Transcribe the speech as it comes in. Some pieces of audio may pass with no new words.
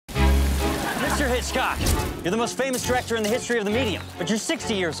Mr. Hitchcock, you're the most famous director in the history of the medium, but you're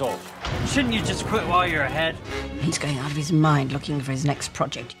 60 years old. Shouldn't you just quit while you're ahead? He's going out of his mind looking for his next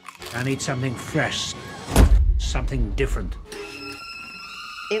project. I need something fresh, something different.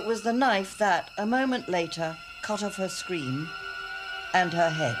 It was the knife that, a moment later, cut off her scream and her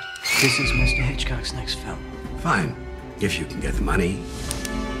head. This is Mr. Hitchcock's next film. Fine, if you can get the money.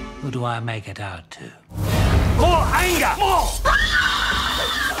 Who do I make it out to? More anger! More!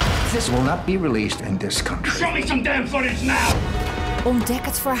 This will not be released in this country. Show me some damn footage now! Ontdek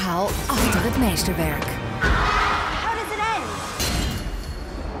het verhaal achter het meesterwerk. How does it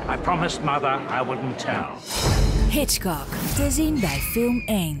end? I promised Mother I wouldn't tell. Hitchcock, te zien bij Film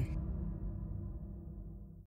 1.